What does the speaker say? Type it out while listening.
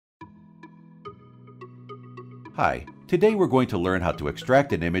Hi, today we're going to learn how to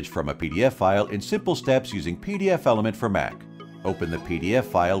extract an image from a PDF file in simple steps using PDFelement for Mac. Open the PDF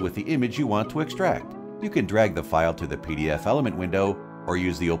file with the image you want to extract. You can drag the file to the PDFelement window or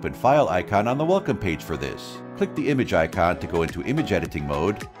use the Open File icon on the welcome page for this. Click the image icon to go into image editing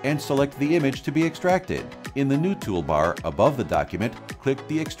mode and select the image to be extracted. In the new toolbar above the document, click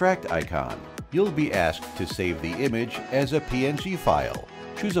the Extract icon. You'll be asked to save the image as a PNG file.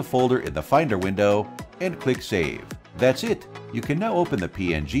 Choose a folder in the Finder window and click Save. That's it! You can now open the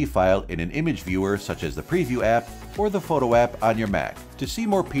PNG file in an image viewer such as the Preview app or the Photo app on your Mac. To see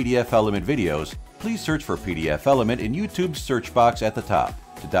more PDFelement videos, please search for PDFelement in YouTube's search box at the top.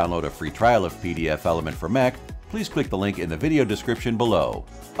 To download a free trial of PDFelement for Mac, please click the link in the video description below.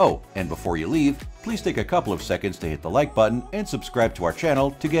 Oh, and before you leave, please take a couple of seconds to hit the like button and subscribe to our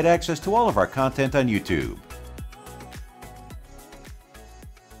channel to get access to all of our content on YouTube.